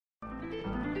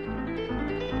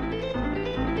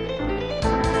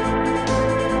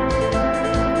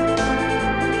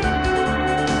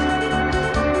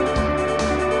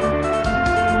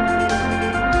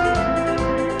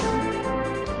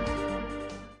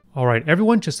Alright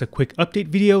everyone, just a quick update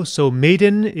video. So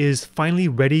Maiden is finally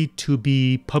ready to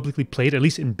be publicly played, at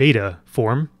least in beta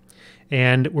form.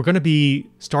 And we're going to be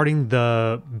starting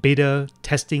the beta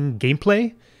testing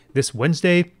gameplay this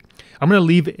Wednesday. I'm going to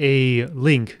leave a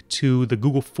link to the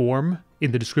Google form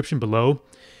in the description below.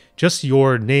 Just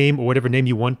your name or whatever name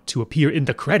you want to appear in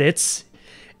the credits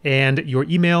and your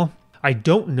email. I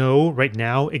don't know right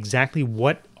now exactly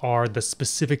what are the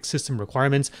specific system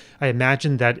requirements. I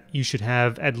imagine that you should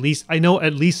have at least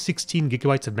 16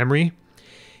 gigabytes of memory,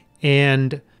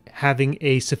 and having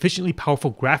a sufficiently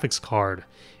powerful graphics card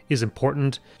is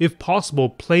important. If possible,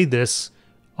 play this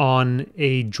on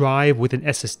a drive with an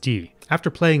SSD.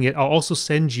 After playing it, I'll also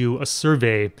send you a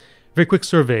survey, very quick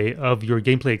survey of your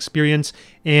gameplay experience,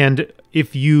 and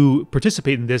if you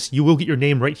participate in this, you will get your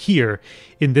name right here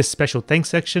in this special thanks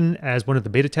section as one of the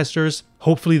beta testers.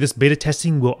 Hopefully this beta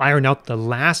testing will iron out the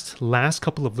last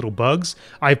couple of little bugs.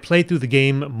 I've played through the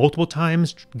game multiple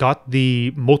times, got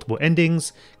the multiple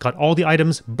endings, got all the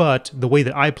items, but the way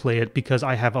that I play it, because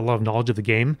I have a lot of knowledge of the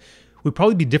game, would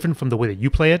probably be different from the way that you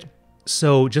play it.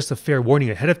 So just a fair warning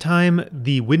ahead of time,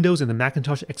 the Windows and the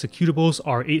Macintosh executables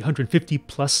are 850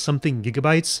 plus something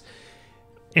gigabytes.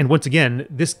 And once again,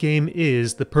 this game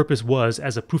the purpose was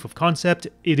as a proof of concept.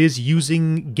 It is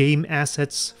using game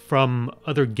assets from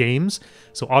other games.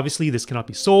 So obviously this cannot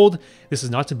be sold. This is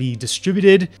not to be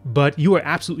distributed, but you are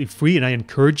absolutely free, and I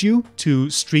encourage you to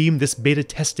stream this beta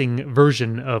testing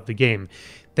version of the game.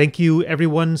 Thank you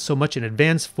everyone so much in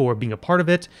advance for being a part of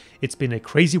it. It's been a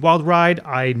crazy wild ride.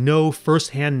 I know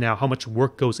firsthand now how much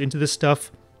work goes into this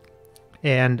stuff,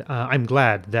 and I'm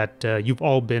glad that you've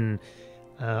all been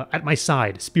at my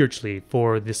side spiritually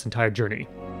for this entire journey.